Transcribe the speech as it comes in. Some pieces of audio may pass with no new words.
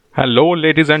Hello,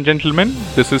 ladies and gentlemen.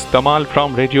 This is Tamal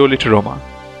from Radio Literoma.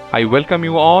 I welcome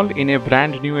you all in a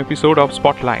brand new episode of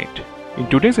Spotlight. In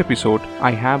today's episode,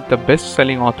 I have the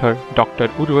best-selling author Dr.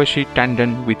 Urvashi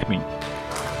Tandon with me.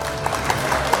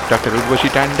 Dr. Urvashi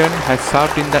Tandon has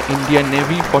served in the Indian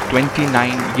Navy for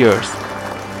 29 years.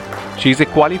 She is a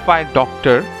qualified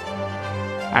doctor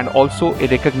and also a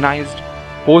recognized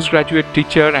postgraduate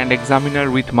teacher and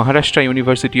examiner with Maharashtra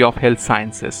University of Health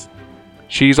Sciences.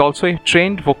 She is also a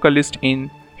trained vocalist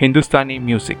in Hindustani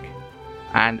music.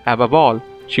 And above all,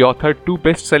 she authored two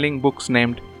best-selling books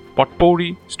named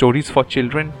Potpourri, Stories for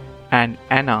Children and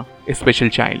Anna, a Special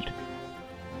Child.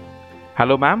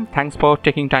 Hello ma'am, thanks for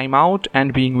taking time out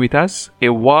and being with us. A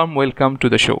warm welcome to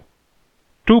the show.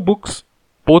 Two books,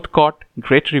 both got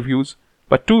great reviews,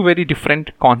 but two very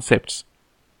different concepts.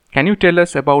 Can you tell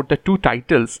us about the two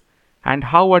titles and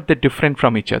how are they different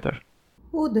from each other?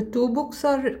 Oh, the two books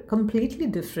are completely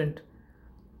different.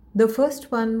 The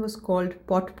first one was called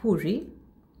Potpourri,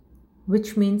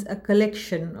 which means a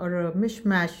collection or a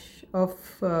mishmash of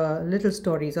little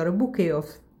stories or a bouquet of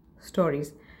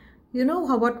stories. You know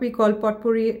how what we call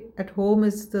potpourri at home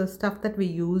is the stuff that we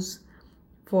use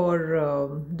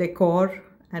for decor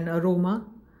and aroma.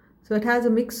 So it has a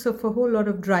mix of a whole lot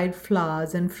of dried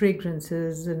flowers and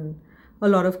fragrances and a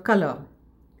lot of color.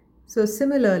 So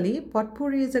similarly,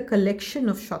 Potpourri is a collection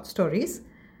of short stories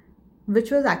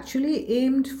which was actually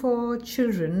aimed for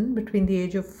children between the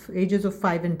ages of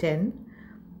 5 and 10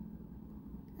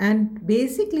 and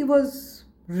basically was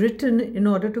written in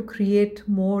order to create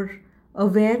more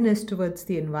awareness towards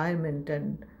the environment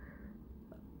and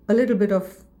a little bit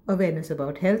of awareness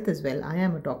about health as well. I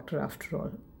am a doctor after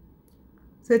all.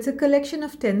 So it's a collection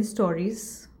of 10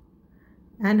 stories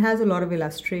and has a lot of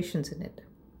illustrations in it.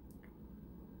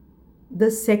 The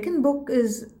second book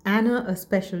is Anna, a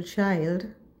Special Child,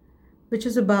 which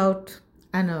is about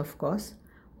Anna, of course,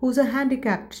 who's a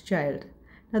handicapped child.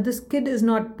 Now, this kid is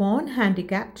not born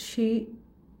handicapped. She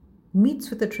meets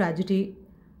with a tragedy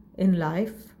in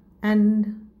life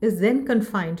and is then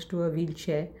confined to a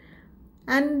wheelchair.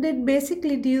 And it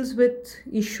basically deals with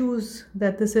issues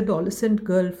that this adolescent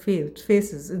girl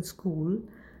faces in school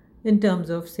in terms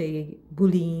of, say,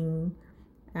 bullying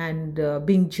and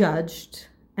being judged,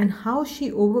 and how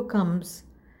she overcomes,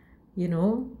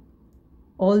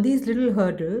 all these little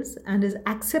hurdles and is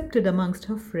accepted amongst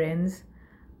her friends,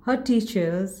 her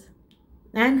teachers,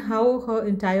 and how her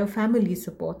entire family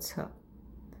supports her.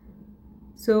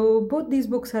 So both these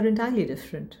books are entirely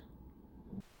different.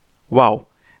 Wow,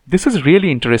 this is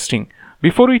really interesting.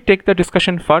 Before we take the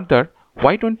discussion further,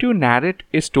 why don't you narrate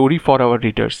a story for our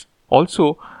readers?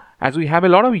 Also, as we have a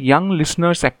lot of young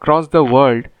listeners across the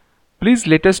world, please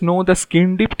let us know the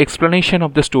skin-deep explanation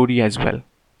of the story as well.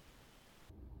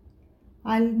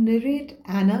 I'll narrate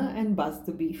Anna and Buzz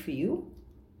the Bee for you.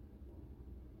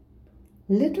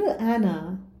 Little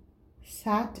Anna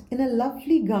sat in a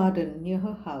lovely garden near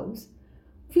her house,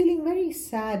 feeling very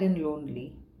sad and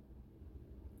lonely.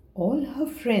 All her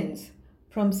friends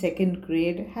from second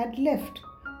grade had left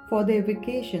for their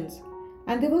vacations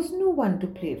and there was no one to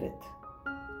play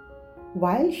with.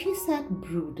 While she sat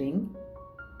brooding,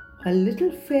 a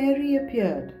little fairy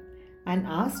appeared and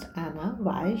asked Anna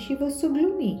why she was so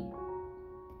gloomy.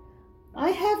 "I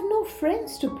have no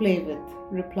friends to play with,"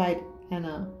 replied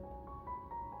Anna.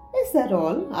 "Is that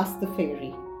all?" asked the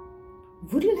fairy.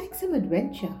 "Would you like some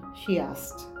adventure?" she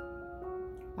asked.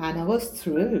 Anna was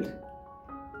thrilled.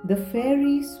 The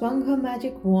fairy swung her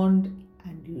magic wand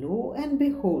and lo and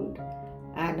behold,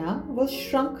 Anna was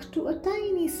shrunk to a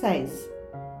tiny size.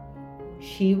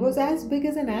 She was as big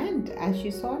as an ant as she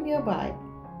saw nearby.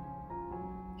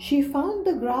 She found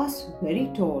the grass very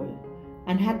tall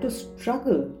and had to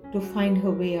struggle to find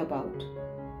her way about.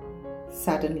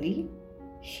 Suddenly,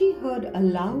 she heard a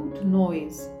loud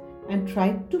noise and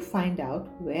tried to find out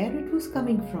where it was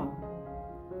coming from.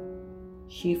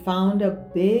 She found a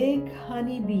big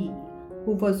honey bee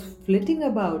who was flitting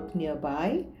about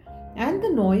nearby, and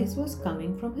the noise was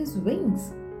coming from his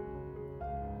wings.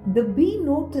 The bee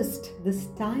noticed this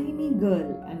tiny girl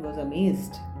and was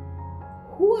amazed.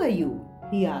 "Who are you?"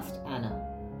 he asked Anna.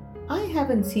 "I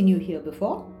haven't seen you here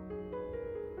before."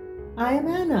 "I am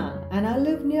Anna and I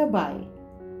live nearby.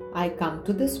 I come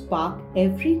to this park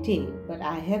every day, but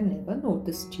I have never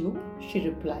noticed you," she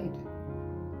replied.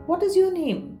 "What is your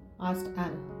name?" asked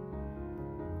Anna.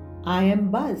 "I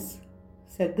am Buzz,"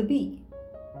 said the bee.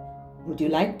 "Would you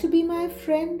like to be my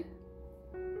friend?"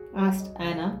 asked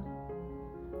Anna.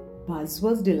 Buzz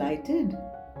was delighted.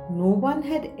 No one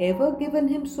had ever given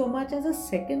him so much as a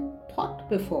second thought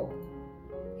before.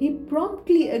 He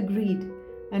promptly agreed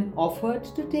and offered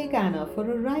to take Anna for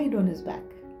a ride on his back.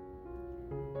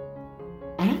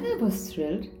 was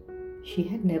thrilled. She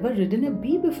had never ridden a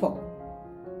bee before.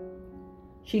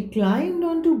 She climbed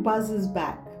onto Buzz's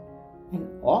back and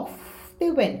off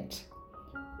they went.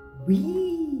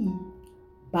 Whee!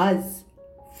 Buzz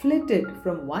flitted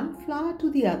from one flower to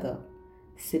the other,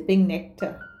 sipping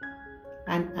nectar,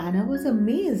 and Anna was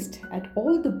amazed at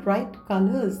all the bright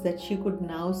colors that she could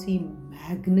now see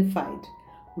magnified: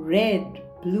 red,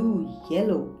 blue,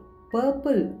 yellow,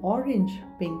 purple, orange,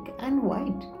 pink, and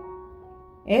white.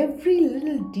 Every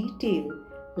little detail,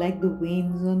 like the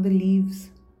veins on the leaves,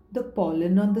 the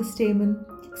pollen on the stamen,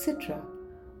 etc.,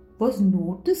 was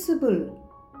noticeable,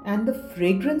 and the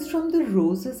fragrance from the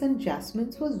roses and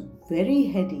jasmines was very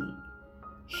heady.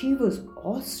 She was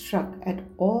awestruck at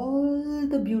all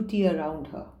the beauty around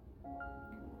her.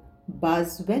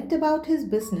 Buzz went about his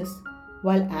business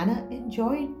while Anna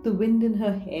enjoyed the wind in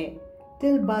her hair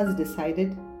till Buzz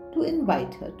decided to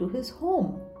invite her to his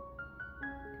home.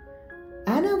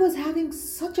 Anna was having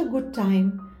such a good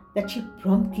time that she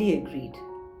promptly agreed.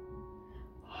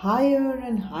 Higher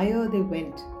and higher they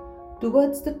went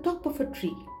towards the top of a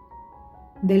tree.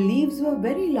 The leaves were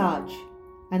very large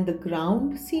and the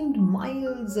ground seemed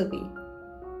miles away.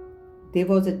 There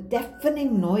was a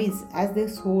deafening noise as they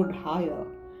soared higher,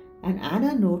 and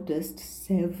Anna noticed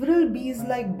several bees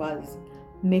like Buzz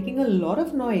making a lot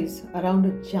of noise around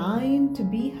a giant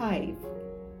beehive.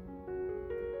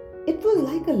 It was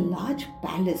like a large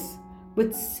palace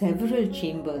with several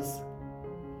chambers.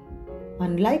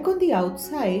 Unlike on the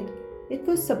outside, it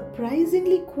was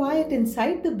surprisingly quiet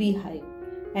inside the beehive,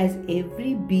 as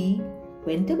every bee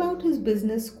went about his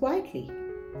business quietly.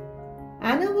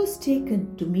 Anna was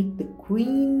taken to meet the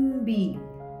queen bee.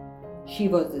 She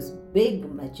was this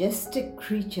big, majestic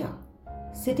creature,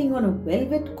 sitting on a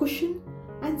velvet cushion,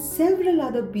 and several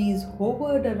other bees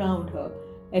hovered around her,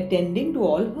 attending to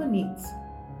all her needs.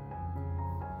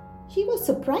 She was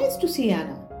surprised to see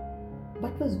Anna,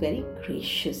 but was very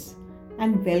gracious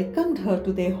and welcomed her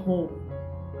to their home.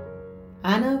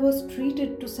 Anna was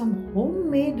treated to some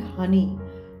homemade honey,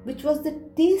 which was the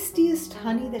tastiest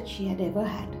honey that she had ever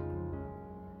had.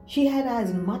 She had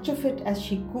as much of it as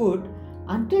she could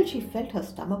until she felt her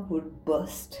stomach would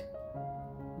burst.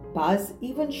 Buzz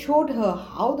even showed her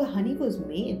how the honey was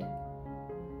made.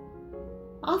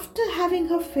 After having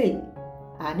her fill,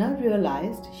 Anna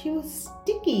realized she was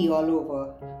sticky all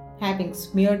over, having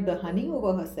smeared the honey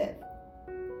over herself.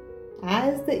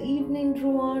 As the evening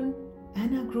drew on,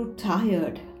 Anna grew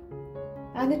tired,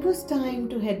 and it was time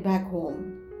to head back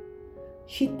home.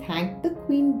 She thanked the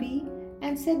queen bee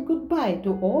and said goodbye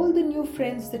to all the new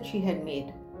friends that she had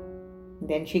made.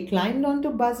 Then she climbed onto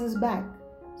Buzz's back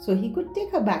so he could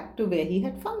take her back to where he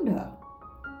had found her.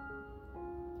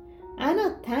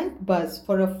 Anna thanked Buzz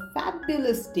for a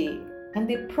fabulous day, and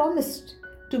they promised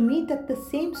to meet at the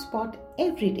same spot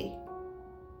every day.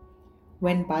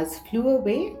 When Buzz flew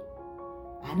away,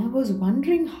 Anna was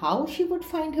wondering how she would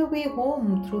find her way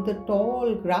home through the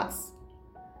tall grass.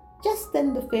 Just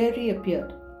then the fairy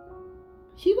appeared.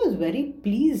 She was very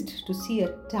pleased to see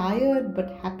a tired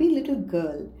but happy little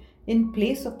girl in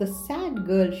place of the sad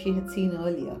girl she had seen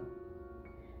earlier.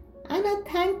 Anna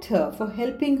thanked her for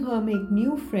helping her make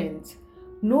new friends,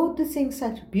 noticing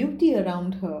such beauty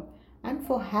around her, and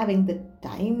for having the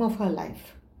time of her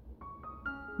life.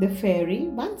 The fairy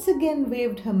once again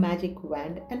waved her magic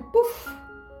wand, and poof!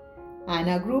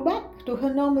 Anna grew back to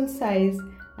her normal size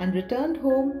and returned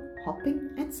home, hopping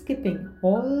and skipping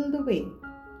all the way.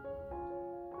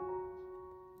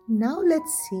 Now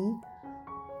let's see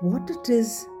what it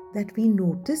is that we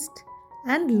noticed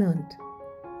and learnt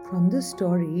from the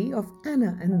story of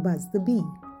Anna and Buzz the Bee.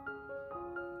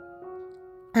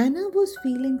 Anna was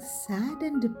feeling sad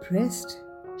and depressed.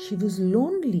 She was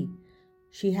lonely.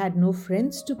 She had no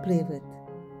friends to play with.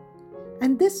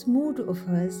 And this mood of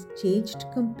hers changed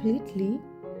completely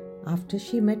after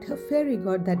she met her fairy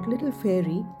god, that little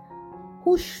fairy,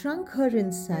 who shrunk her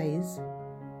in size,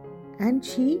 and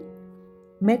she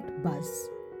met Buzz,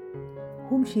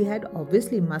 whom she had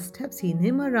obviously must have seen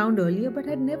him around earlier but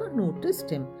had never noticed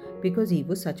him because he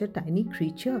was such a tiny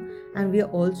creature, and we are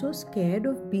all so scared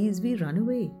of bees we run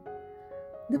away.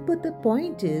 But the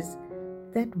point is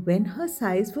that when her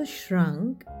size was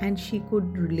shrunk and she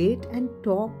could relate and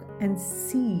talk and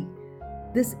see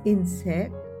this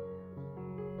insect,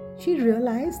 she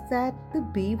realized that the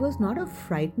bee was not a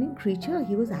frightening creature.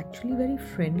 He was actually very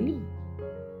friendly.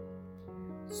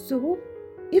 So,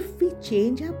 if we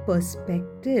change our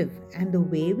perspective and the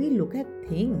way we look at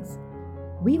things,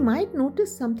 we might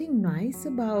notice something nice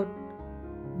about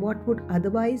what would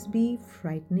otherwise be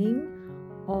frightening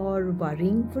or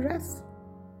worrying for us.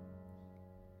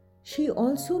 She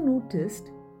also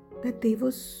noticed that there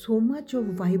was so much of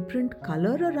vibrant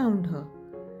color around her,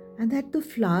 and that the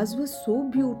flowers were so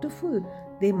beautiful.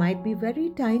 They might be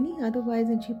very tiny otherwise,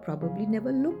 and she probably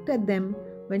never looked at them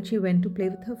when she went to play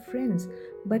with her friends.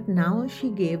 But now she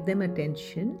gave them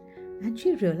attention, and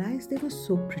she realized they were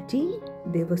so pretty,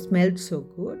 they were smelled so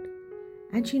good,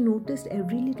 and she noticed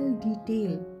every little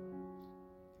detail.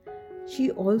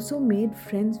 She also made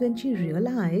friends when she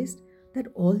realized that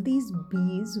all these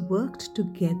bees worked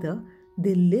together,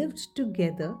 they lived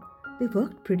together, they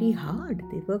worked pretty hard,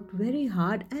 they worked very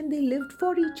hard, and they lived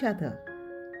for each other.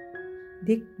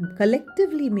 They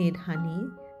collectively made honey,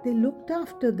 they looked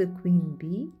after the queen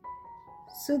bee,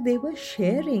 so they were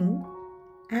sharing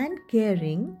and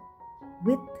caring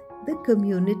with the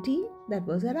community that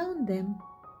was around them.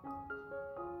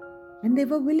 And they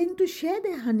were willing to share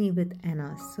their honey with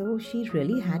Anna, so she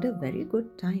really had a very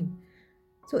good time.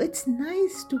 So it's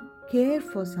nice to care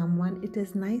for someone, it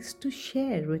is nice to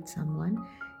share with someone,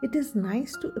 it is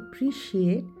nice to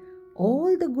appreciate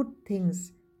all the good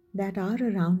things that are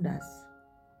around us.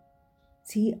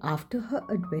 See, after her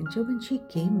adventure, when she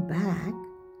came back,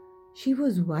 she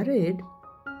was worried,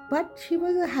 but she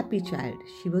was a happy child.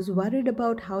 She was worried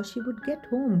about how she would get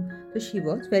home, so she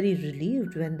was very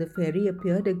relieved when the fairy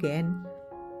appeared again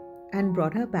and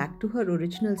brought her back to her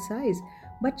original size.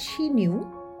 But she knew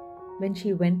when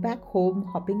she went back home,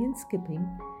 hopping and skipping,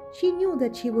 she knew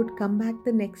that she would come back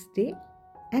the next day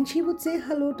and she would say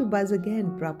hello to Buzz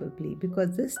again, probably,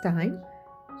 because this time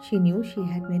she knew she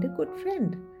had made a good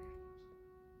friend.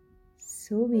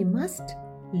 So we must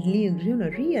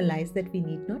realize that we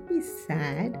need not be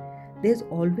sad. There's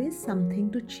always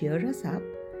something to cheer us up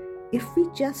if we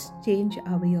just change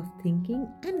our way of thinking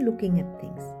and looking at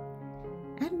things.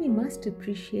 And we must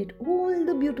appreciate all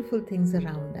the beautiful things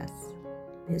around us.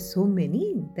 There's so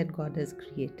many that God has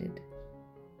created.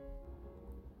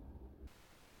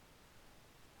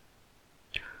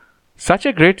 Such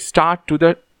a great start to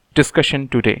the discussion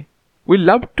today. We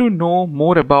love to know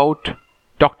more about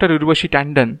Dr. Urvashi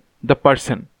Tandon, the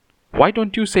person. Why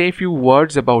don't you say a few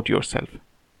words about yourself?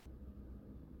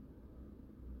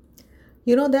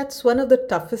 That's one of the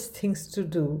toughest things to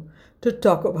do, to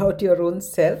talk about your own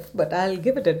self, but I'll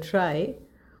give it a try.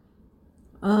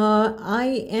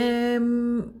 I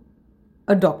am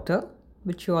a doctor,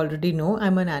 which you already know.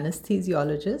 I'm an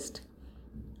anesthesiologist.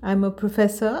 I'm a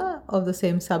professor of the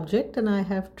same subject, and I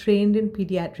have trained in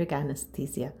pediatric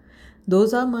anesthesia.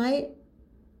 Those are my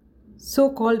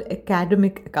so-called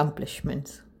academic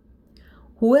accomplishments.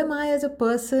 Who am I as a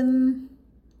person?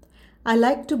 I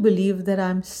like to believe that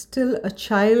I'm still a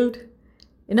child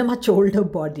in a much older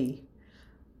body.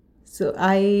 So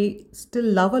I still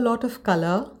love a lot of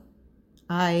color.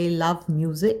 I love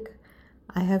music.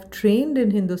 I have trained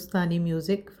in Hindustani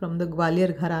music from the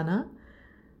Gwalior Gharana.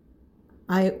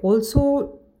 I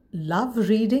also love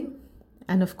reading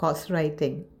and, of course,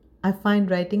 writing. I find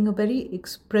writing a very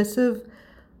expressive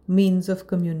means of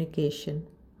communication.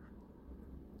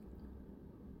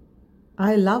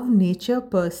 I love nature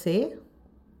per se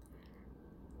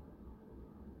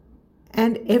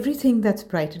and everything that's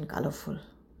bright and colorful.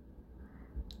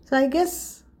 So I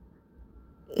guess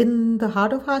in the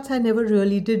heart of hearts, I never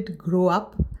really did grow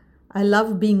up. I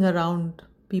love being around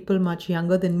people much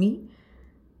younger than me.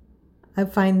 I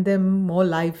find them more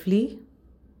lively.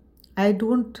 I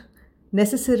don't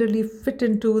necessarily fit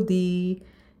into the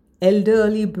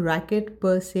elderly bracket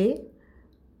per se,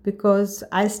 because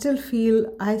I still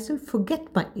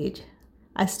forget my age.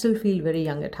 I still feel very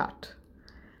young at heart.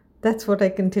 That's what I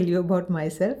can tell you about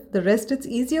myself. The rest, it's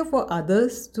easier for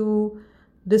others to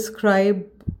describe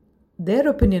their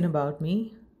opinion about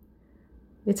me.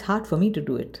 It's hard for me to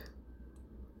do it.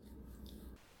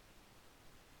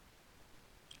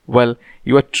 Well,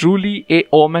 you are truly a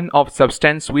woman of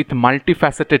substance with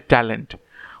multifaceted talent.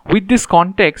 With this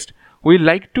context, we'd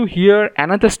like to hear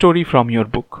another story from your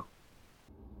book.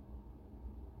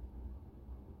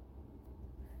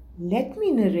 Let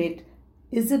me narrate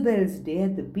Isabel's day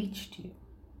at the beach to you.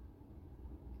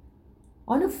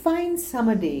 On a fine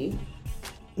summer day,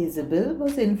 Isabel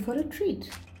was in for a treat.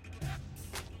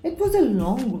 It was a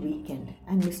long weekend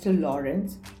and Mr.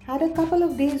 Lawrence had a couple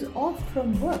of days off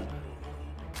from work.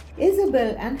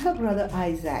 Isabel and her brother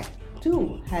Isaac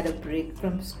too had a break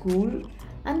from school,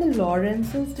 and the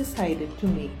Lawrences decided to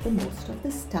make the most of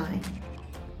this time.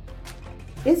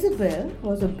 Isabel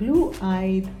was a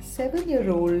blue-eyed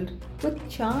 7-year-old with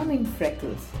charming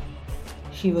freckles.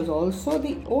 She was also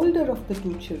the older of the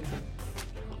two children.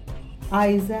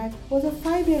 Isaac was a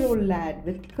 5-year-old lad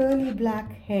with curly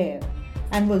black hair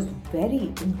and was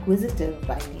very inquisitive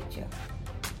by nature.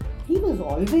 He was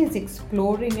always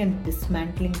exploring and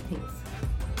dismantling things.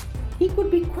 He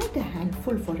could be quite a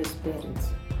handful for his parents.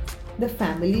 The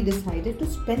family decided to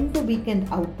spend the weekend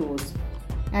outdoors,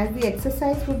 as the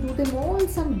exercise would do them all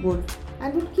some good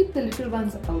and would keep the little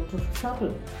ones out of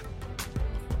trouble.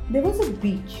 There was a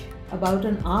beach about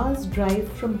an hour's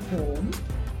drive from home,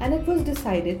 and it was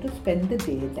decided to spend the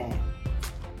day there.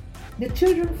 The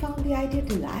children found the idea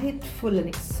delightful and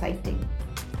exciting.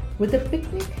 With a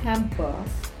picnic hamper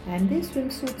and their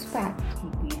swimsuits packed,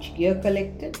 beach gear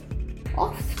collected,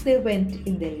 off they went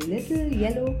in their little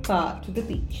yellow car to the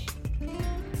beach.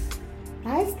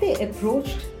 As they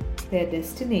approached their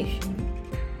destination,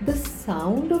 the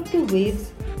sound of the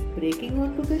waves breaking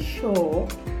onto the shore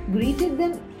greeted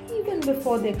them even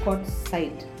before they caught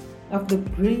sight of the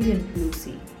brilliant blue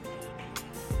sea.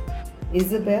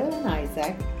 Isabel and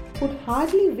Isaac could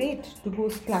hardly wait to go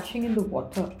splashing in the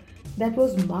water that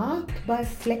was marked by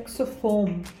flecks of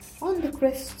foam on the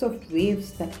crests of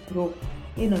waves that broke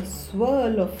in a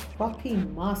swirl of frothy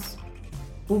mass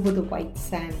over the white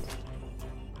sand.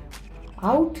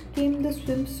 Out came the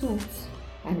swimsuits,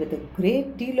 and with a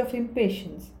great deal of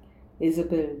impatience,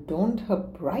 Isabel donned her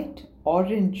bright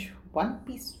orange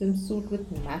one-piece swimsuit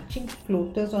with matching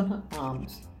floaters on her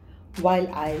arms,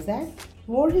 while Isaac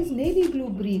wore his navy blue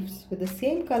briefs with the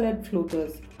same colored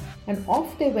floaters, and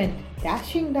off they went,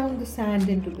 dashing down the sand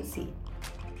into the sea.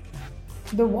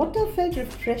 The water felt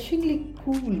refreshingly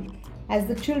cool as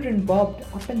the children bobbed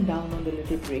up and down on the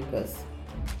little breakers.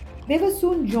 They were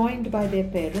soon joined by their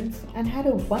parents and had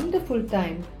a wonderful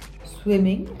time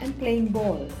swimming and playing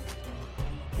ball.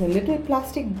 The little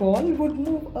plastic ball would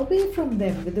move away from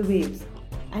them with the waves,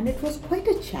 and it was quite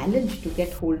a challenge to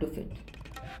get hold of it.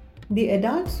 The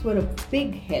adults were a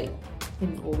big help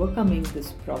in overcoming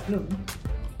this problem.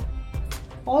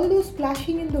 Although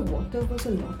splashing in the water was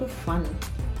a lot of fun,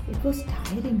 it was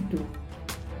tiring too.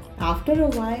 After a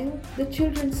while, the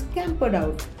children scampered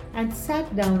out and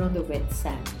sat down on the wet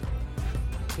sand.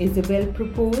 Isabel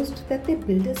proposed that they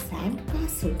build a sand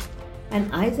castle,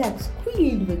 and Isaac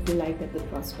squealed with delight at the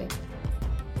prospect.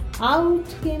 Out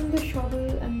came the shovel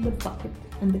and the bucket,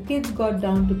 and the kids got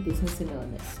down to business in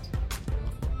earnest.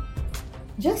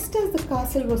 Just as the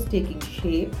castle was taking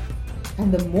shape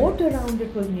and the moat around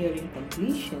it was nearing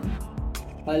completion,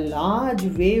 a large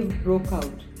wave broke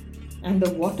out, and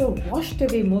the water washed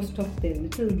away most of their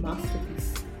little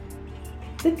masterpiece.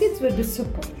 The kids were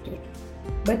disappointed,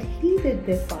 but heeded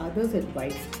their father's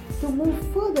advice to move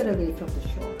further away from the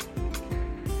shore.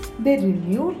 They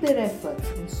renewed their efforts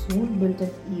and soon built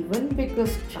an even bigger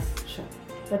structure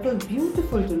that was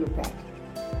beautiful to look at.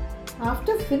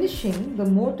 After finishing the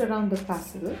moat around the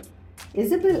castle,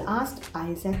 Isabel asked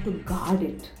Isaac to guard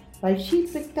it while she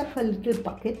picked up her little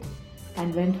bucket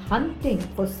and went hunting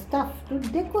for stuff to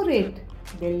decorate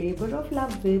their labor of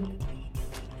love with.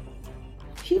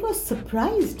 She was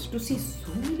surprised to see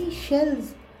so many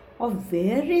shells of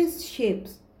various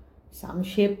shapes, some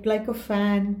shaped like a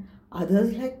fan,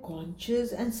 others like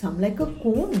conches, and some like a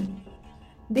cone.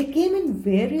 They came in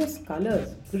various colors: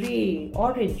 grey,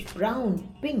 orange,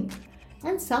 brown, pink,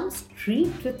 and some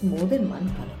streaked with more than one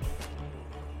color.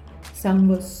 Some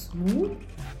were smooth,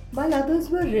 while others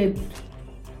were ribbed.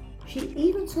 She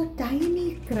even saw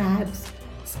tiny crabs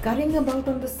scurrying about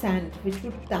on the sand, which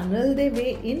would tunnel their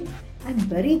way in and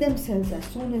bury themselves as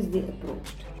soon as they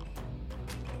approached.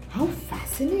 How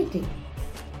fascinating!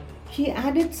 She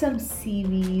added some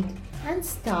seaweed and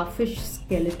starfish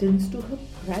skeletons to her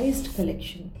prized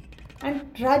collection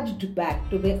and trudged back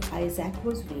to where Isaac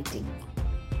was waiting.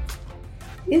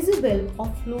 Isabel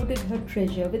offloaded her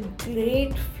treasure with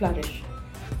great flourish,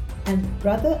 and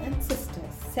brother and sister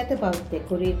set about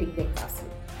decorating their castle.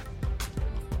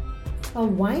 A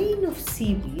vine of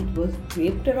seaweed was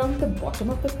draped around the bottom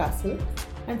of the castle,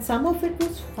 and some of it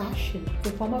was fashioned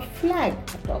to form a flag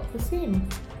atop the same.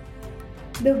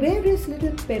 The various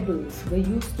little pebbles were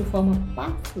used to form a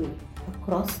pathway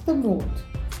across the moat,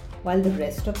 while the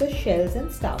rest of the shells and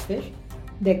starfish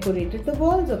decorated the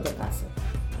walls of the castle.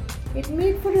 It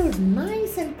made for a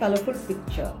nice and colorful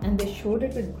picture, and they showed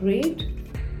it with great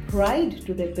pride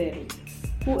to their parents,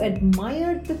 who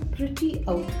admired the pretty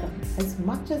outcome as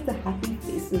much as the happy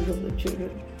faces of the children.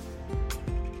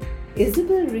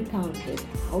 Isabel recounted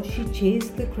how she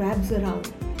chased the crabs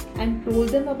around and told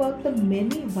them about the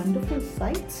many wonderful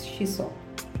sights she saw.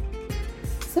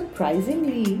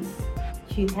 Surprisingly,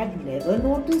 she had never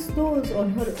noticed those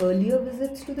on her earlier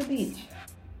visits to the beach.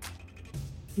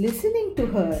 Listening to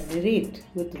her narrate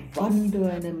with wonder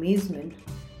and amazement,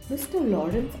 Mr.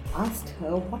 Lawrence asked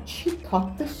her what she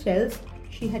thought the shells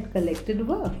she had collected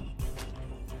were.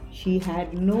 She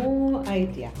had no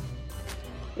idea.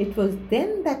 It was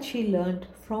then that she learnt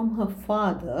from her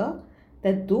father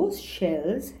that those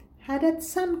shells had at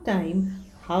some time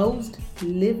housed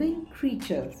living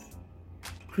creatures.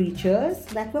 Creatures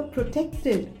that were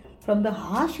protected from the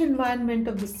harsh environment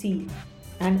of the sea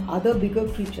and other bigger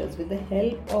creatures with the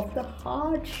help of the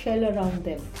hard shell around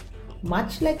them,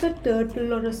 much like a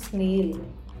turtle or a snail.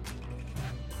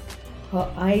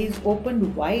 Her eyes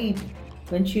opened wide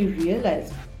when she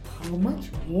realized how much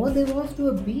more there was to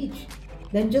a beach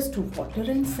than just water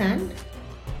and sand.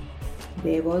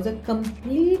 There was a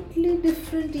completely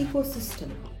different ecosystem,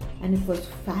 and it was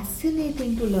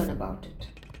fascinating to learn about it.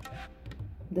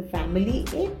 The family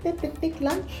ate their picnic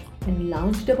lunch and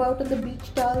lounged about on the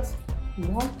beach towels,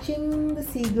 watching the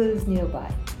seagulls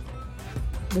nearby.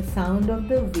 The sound of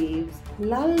the waves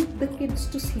lulled the kids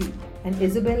to sleep, and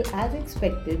Isabel, as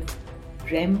expected,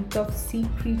 dreamt of sea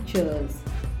creatures.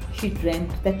 She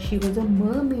dreamt that she was a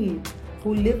mermaid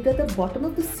who lived at the bottom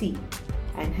of the sea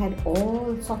and had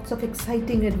all sorts of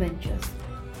exciting adventures.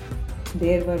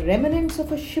 There were remnants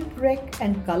of a shipwreck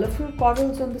and colorful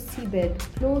corals on the seabed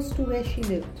close to where she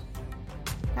lived.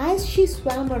 As she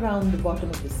swam around the bottom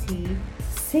of the sea,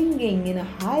 singing in a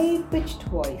high-pitched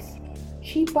voice,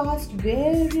 she passed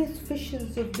various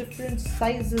fishes of different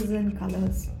sizes and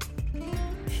colors.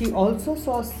 She also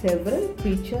saw several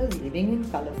creatures living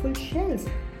in colorful shells,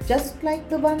 just like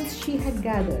the ones she had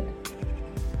gathered.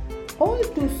 All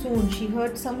too soon, she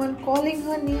heard someone calling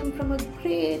her name from a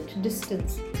great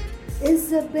distance.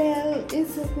 Isabel,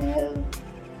 Isabel.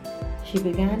 She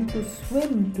began to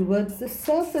swim towards the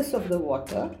surface of the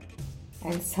water,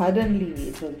 and suddenly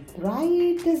it was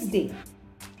bright as day.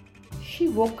 She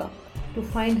woke up to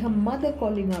find her mother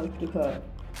calling out to her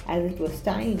as it was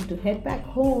time to head back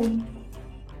home.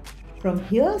 From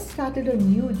here started a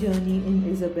new journey in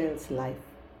Isabel's life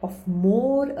of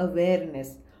more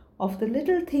awareness of the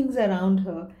little things around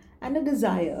her and a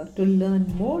desire to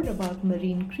learn more about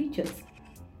marine creatures.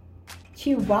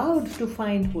 She vowed to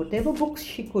find whatever books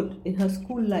she could in her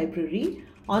school library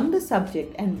on the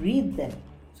subject and read them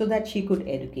so that she could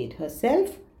educate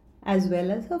herself as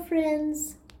well as her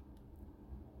friends.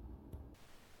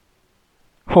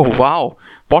 Oh wow,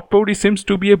 Potpourri seems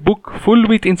to be a book full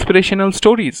with inspirational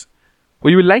stories.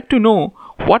 We would like to know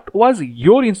what was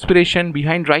your inspiration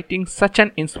behind writing such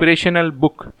an inspirational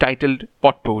book titled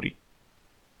Potpourri?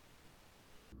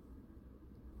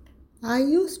 I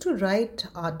used to write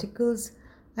articles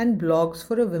and blogs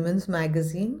for a women's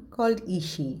magazine called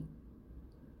Ishi.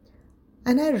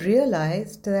 And I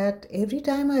realized that every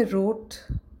time I wrote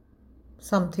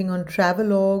something on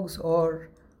travelogues or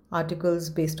articles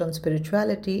based on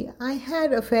spirituality, I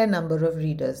had a fair number of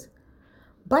readers.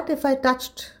 But if I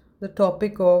touched the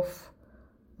topic of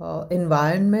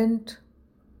environment,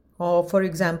 or for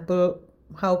example,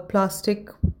 how plastic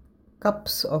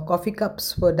cups or coffee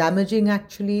cups were damaging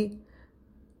actually,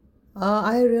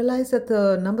 I realized that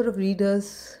the number of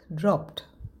readers dropped.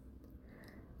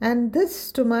 And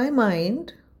this, to my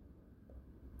mind,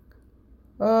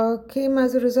 came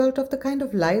as a result of the kind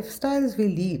of lifestyles we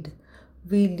lead.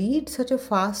 We lead such a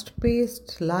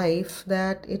fast-paced life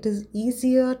that it is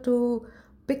easier to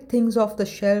pick things off the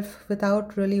shelf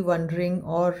without really wondering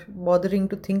or bothering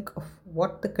to think of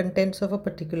what the contents of a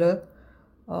particular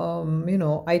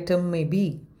item may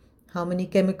be. How many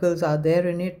chemicals are there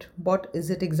in it? What is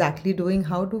it exactly doing?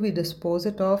 How do we dispose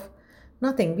it of?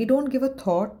 Nothing. We don't give a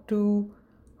thought to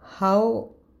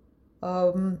how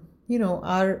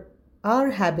our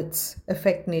habits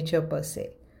affect nature per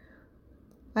se.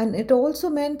 And it also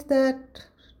meant that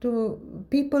to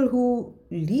people who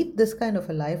lead this kind of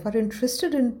a life are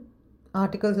interested in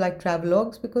articles like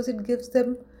travelogues because it gives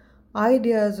them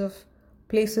ideas of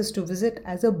places to visit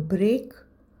as a break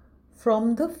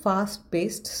from the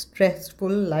fast-paced, stressful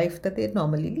life that they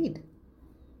normally lead.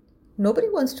 Nobody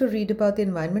wants to read about the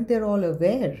environment. They're all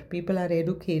aware. People are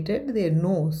educated. They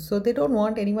know. So they don't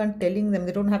want anyone telling them.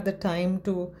 They don't have the time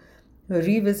to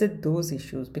revisit those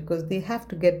issues because they have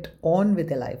to get on with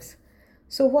their lives.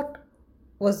 So what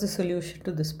was the solution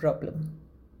to this problem?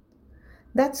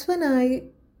 That's when I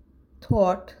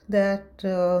thought that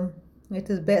it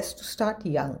is best to start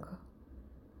young.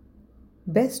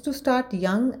 Best to start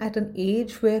young at an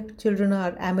age where children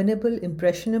are amenable,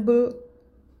 impressionable,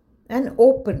 and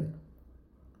open.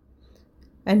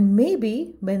 And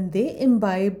maybe when they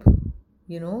imbibe,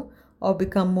 or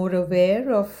become more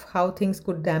aware of how things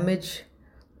could damage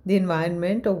the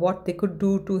environment or what they could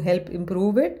do to help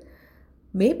improve it,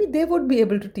 maybe they would be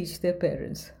able to teach their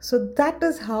parents. So that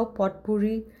is how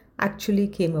Potpourri actually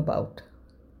came about.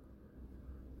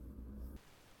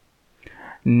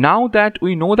 Now that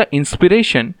we know the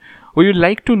inspiration, we would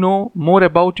like to know more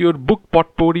about your book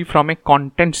Potpourri from a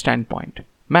content standpoint.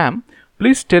 Ma'am,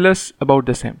 Please tell us about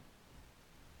the same.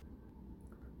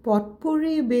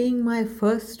 Potpourri, being my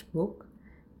first book,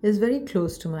 is very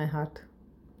close to my heart.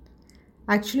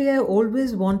 Actually, I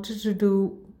always wanted to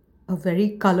do a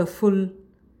very colorful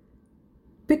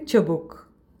picture book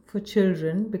for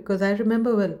children because I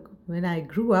remember, well, when I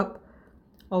grew up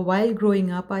or while growing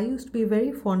up, I used to be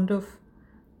very fond of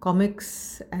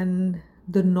comics and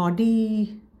the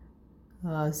Noddy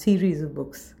series of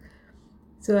books.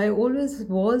 So I always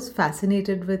was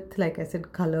fascinated with, like I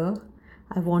said, color.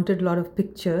 I wanted a lot of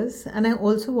pictures, and I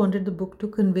also wanted the book to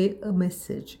convey a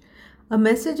message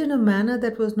in a manner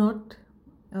that was not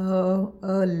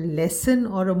a lesson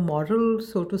or a moral,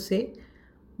 so to say,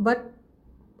 but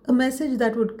a message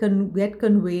that would get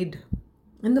conveyed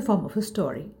in the form of a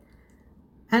story.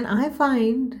 And I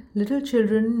find little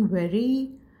children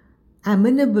very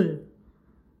amenable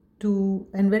to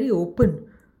and very open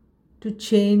to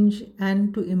change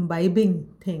and to imbibing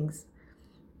things.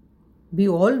 We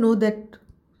all know that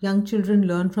young children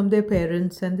learn from their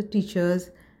parents and the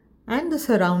teachers and the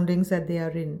surroundings that they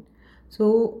are in.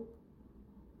 So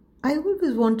I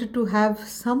always wanted to have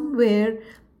somewhere,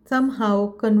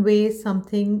 somehow convey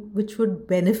something which would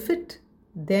benefit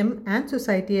them and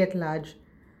society at large,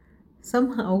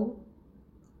 somehow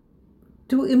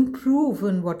to improve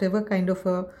in whatever kind of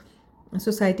a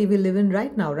society we live in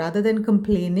right now. Rather than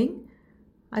complaining,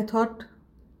 I thought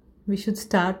we should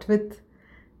start with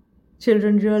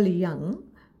children really young,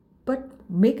 but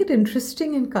make it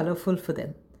interesting and colorful for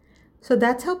them. So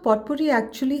that's how Potpourri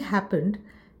actually happened.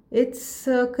 It's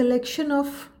a collection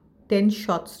of 10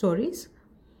 short stories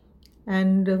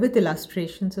and with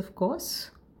illustrations, of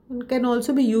course. It can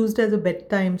also be used as a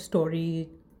bedtime story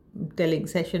telling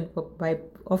session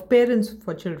of parents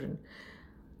for children.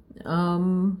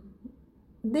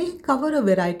 They cover a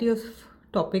variety of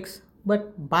topics,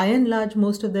 but by and large,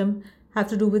 most of them have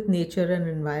to do with nature and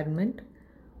environment.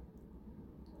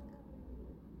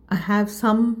 I have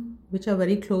some which are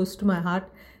very close to my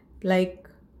heart, like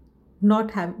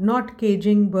not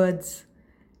caging birds.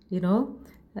 People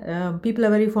are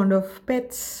very fond of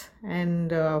pets, and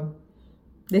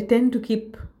they tend to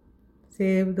keep,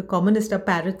 say, the commonest are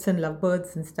parrots and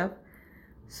lovebirds and stuff.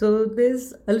 So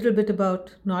there's a little bit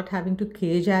about not having to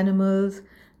cage animals.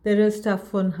 There is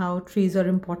stuff on how trees are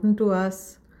important to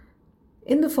us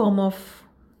in the form of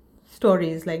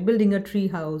stories like building a tree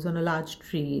house on a large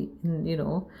tree,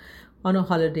 on a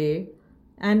holiday,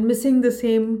 and missing the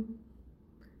same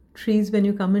trees when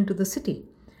you come into the city.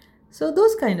 So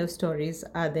those kind of stories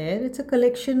are there. It's a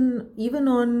collection even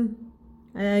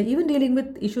dealing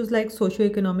with issues like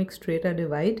socio-economic strata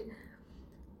divide.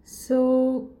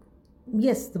 So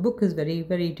yes, the book is very,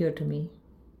 very dear to me.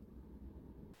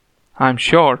 I'm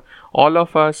sure all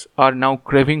of us are now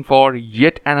craving for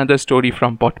yet another story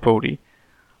from Potpourri.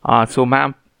 So,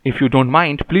 ma'am, if you don't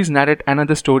mind, please narrate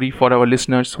another story for our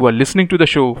listeners who are listening to the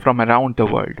show from around the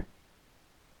world.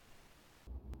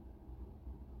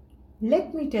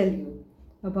 Let me tell you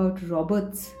about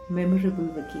Robert's memorable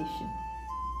vacation.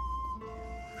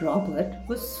 Robert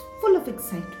was full of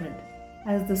excitement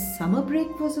as the summer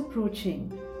break was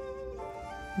approaching.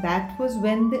 That was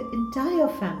when the entire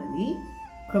family,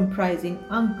 comprising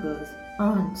uncles,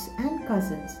 aunts, and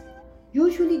cousins,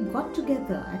 usually got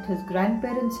together at his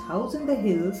grandparents' house in the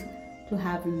hills to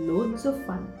have loads of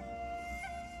fun.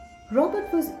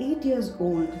 Robert was 8 years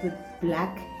old with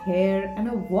black hair and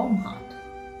a warm heart.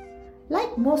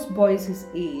 Like most boys his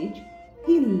age,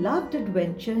 he loved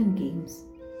adventure and games.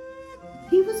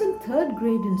 He was in 3rd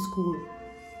grade in school.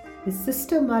 His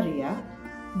sister Maria,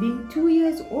 being 2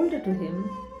 years older to him,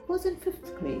 was in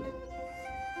 5th grade.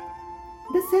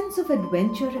 The sense of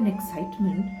adventure and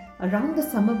excitement around the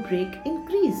summer break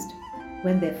increased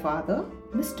when their father,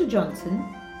 Mr. Johnson,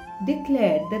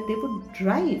 declared that they would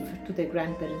drive to their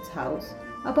grandparents' house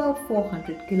about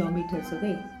 400 kilometers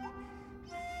away.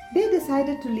 They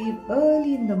decided to leave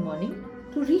early in the morning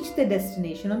to reach their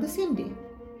destination on the same day.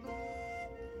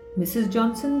 Mrs.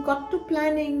 Johnson got to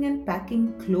planning and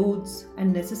packing clothes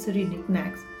and necessary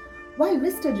knickknacks, while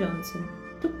Mr. Johnson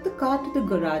took the car to the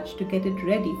garage to get it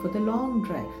ready for the long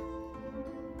drive.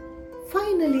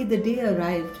 Finally, the day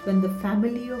arrived when the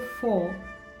family of 4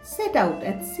 set out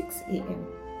at 6 a.m.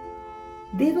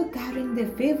 They were carrying their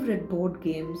favorite board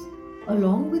games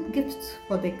along with gifts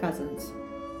for their cousins.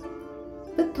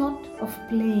 The thought of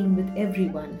playing with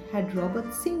everyone had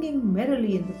Robert singing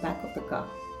merrily in the back of the car.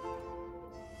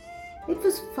 It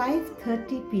was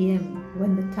 5:30 p.m.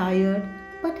 when the tired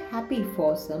but happy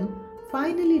foursome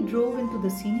finally drove into the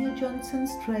Senior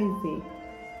Johnson's driveway.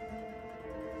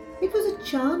 It was a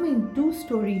charming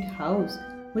 2-storied house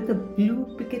with a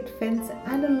blue picket fence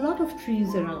and a lot of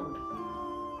trees around.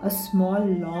 A small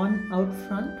lawn out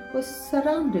front was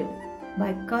surrounded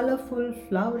by colorful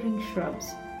flowering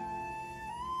shrubs.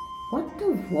 What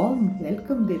a warm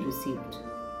welcome they received.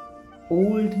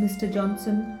 Old Mr.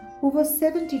 Johnson, who was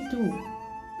 72,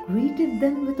 greeted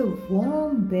them with a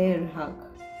warm bear hug,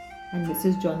 and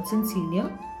Mrs. Johnson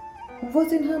Sr., who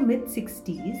was in her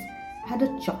mid-60s, had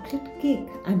a chocolate cake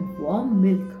and warm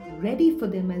milk ready for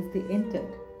them as they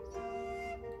entered.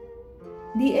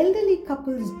 The elderly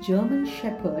couple's German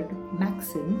shepherd,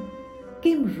 Maxim,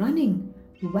 came running,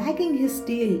 wagging his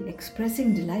tail,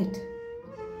 expressing delight.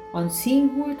 On seeing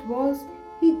who it was,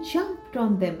 he jumped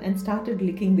on them and started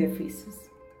licking their faces.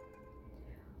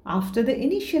 After the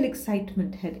initial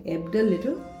excitement had ebbed a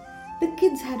little, the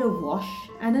kids had a wash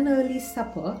and an early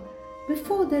supper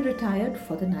before they retired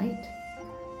for the night.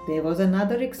 There was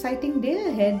another exciting day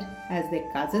ahead as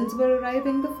their cousins were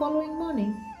arriving the following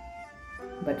morning.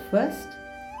 But first,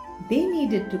 they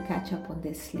needed to catch up on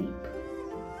their sleep.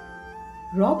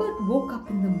 Robert woke up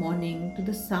in the morning to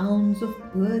the sounds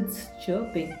of birds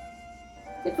chirping.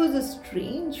 It was a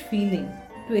strange feeling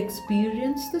to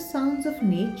experience the sounds of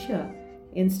nature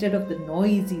instead of the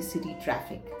noisy city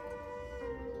traffic.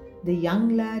 The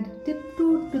young lad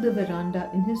tiptoed to the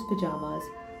veranda in his pajamas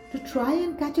to try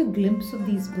and catch a glimpse of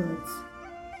these birds.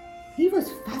 He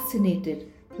was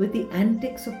fascinated with the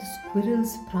antics of the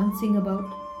squirrels prancing about.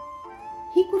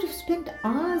 He could have spent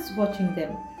hours watching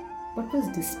them, but was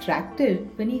distracted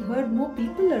when he heard more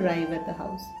people arrive at the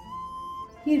house.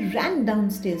 He ran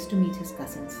downstairs to meet his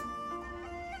cousins.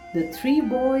 The 3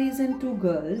 boys and 2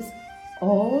 girls,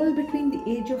 all between the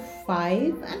age of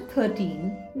 5 and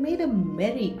 13, made a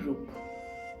merry group.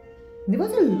 There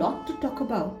was a lot to talk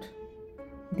about.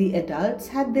 The adults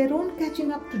had their own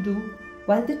catching up to do,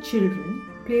 while the children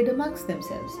played amongst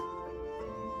themselves.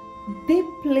 They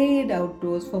played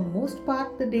outdoors for most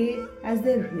part the day, as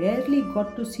they rarely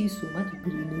got to see so much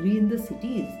greenery in the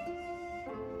cities.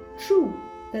 True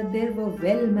that there were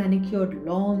well-manicured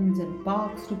lawns and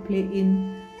parks to play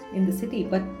in the city,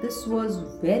 but this was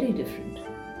very different.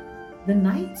 The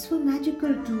nights were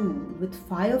magical too, with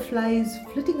fireflies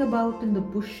flitting about in the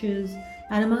bushes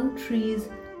and among trees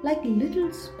like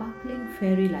little sparkling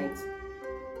fairy lights.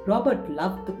 Robert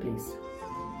loved the place.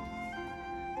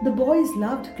 The boys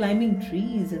loved climbing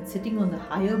trees and sitting on the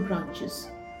higher branches,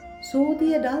 so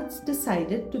the adults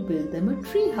decided to build them a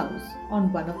tree house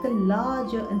on one of the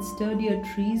larger and sturdier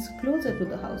trees closer to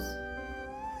the house.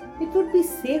 It would be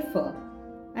safer,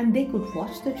 and they could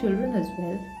watch the children as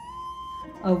well.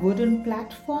 A wooden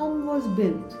platform was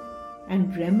built,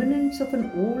 and remnants of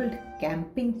an old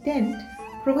camping tent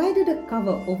provided a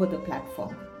cover over the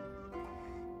platform.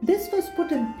 This was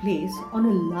put in place on a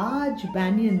large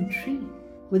banyan tree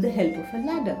with the help of a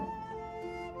ladder.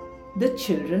 The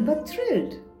children were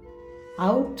thrilled.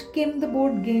 Out came the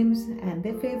board games and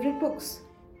their favorite books,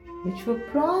 which were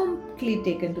promptly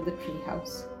taken to the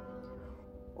treehouse.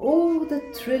 Oh, the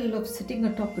thrill of sitting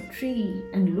atop a tree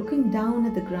and looking down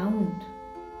at the ground.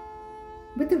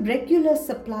 With a regular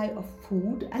supply of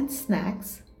food and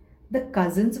snacks, the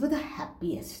cousins were the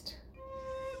happiest.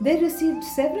 They received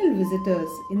several visitors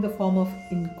in the form of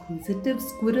inquisitive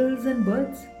squirrels and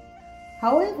birds.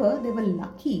 However, they were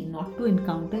lucky not to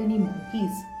encounter any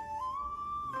monkeys.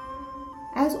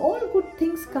 As all good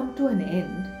things come to an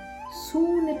end,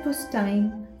 soon it was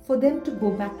time for them to go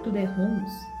back to their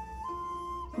homes.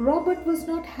 Robert was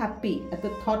not happy at the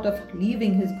thought of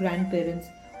leaving his grandparents,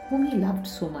 whom he loved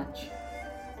so much.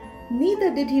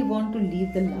 Neither did he want to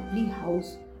leave the lovely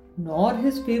house, nor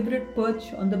his favorite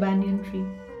perch on the banyan tree.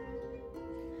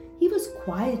 He was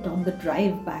quiet on the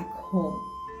drive back home.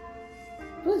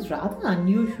 It was rather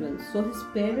unusual, so his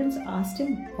parents asked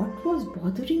him what was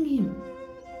bothering him.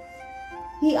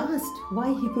 He asked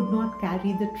why he could not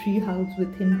carry the tree house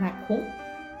with him back home.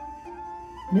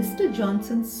 Mr.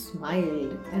 Johnson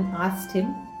smiled and asked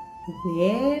him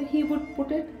where he would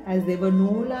put it, as there were no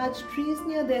large trees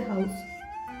near their house.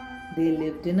 They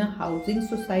lived in a housing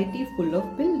society full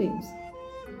of buildings.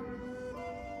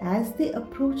 As they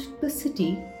approached the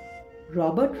city,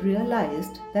 Robert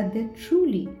realized that there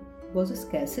truly was a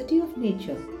scarcity of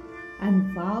nature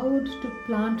and vowed to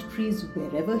plant trees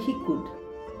wherever he could.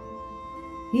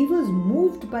 He was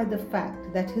moved by the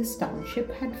fact that his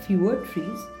township had fewer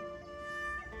trees.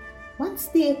 Once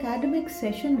the academic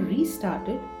session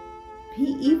restarted,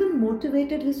 he even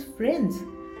motivated his friends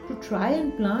to try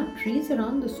and plant trees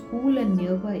around the school and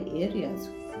nearby areas.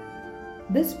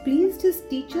 This pleased his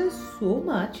teachers so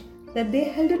much that they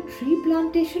held a tree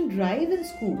plantation drive in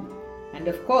school. And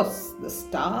of course, the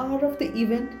star of the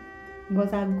event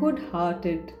was our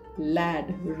good-hearted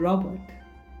lad, Robert.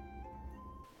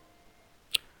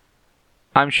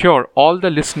 I'm sure all the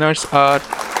listeners are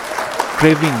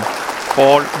craving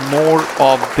for more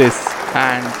of this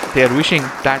and they're wishing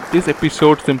that this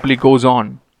episode simply goes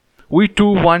on. We too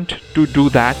want to do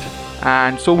that,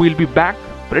 and so we'll be back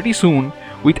pretty soon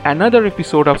with another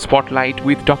episode of Spotlight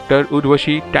with Dr.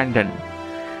 Urvashi Tandon.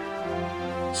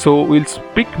 So we'll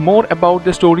speak more about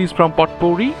the stories from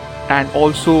Potpourri and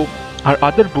also our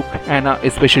other book, Anna, a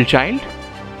Special Child.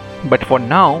 But for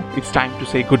now, it's time to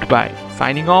say goodbye.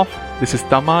 Signing off, this is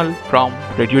Tamal from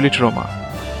Radio Literoma.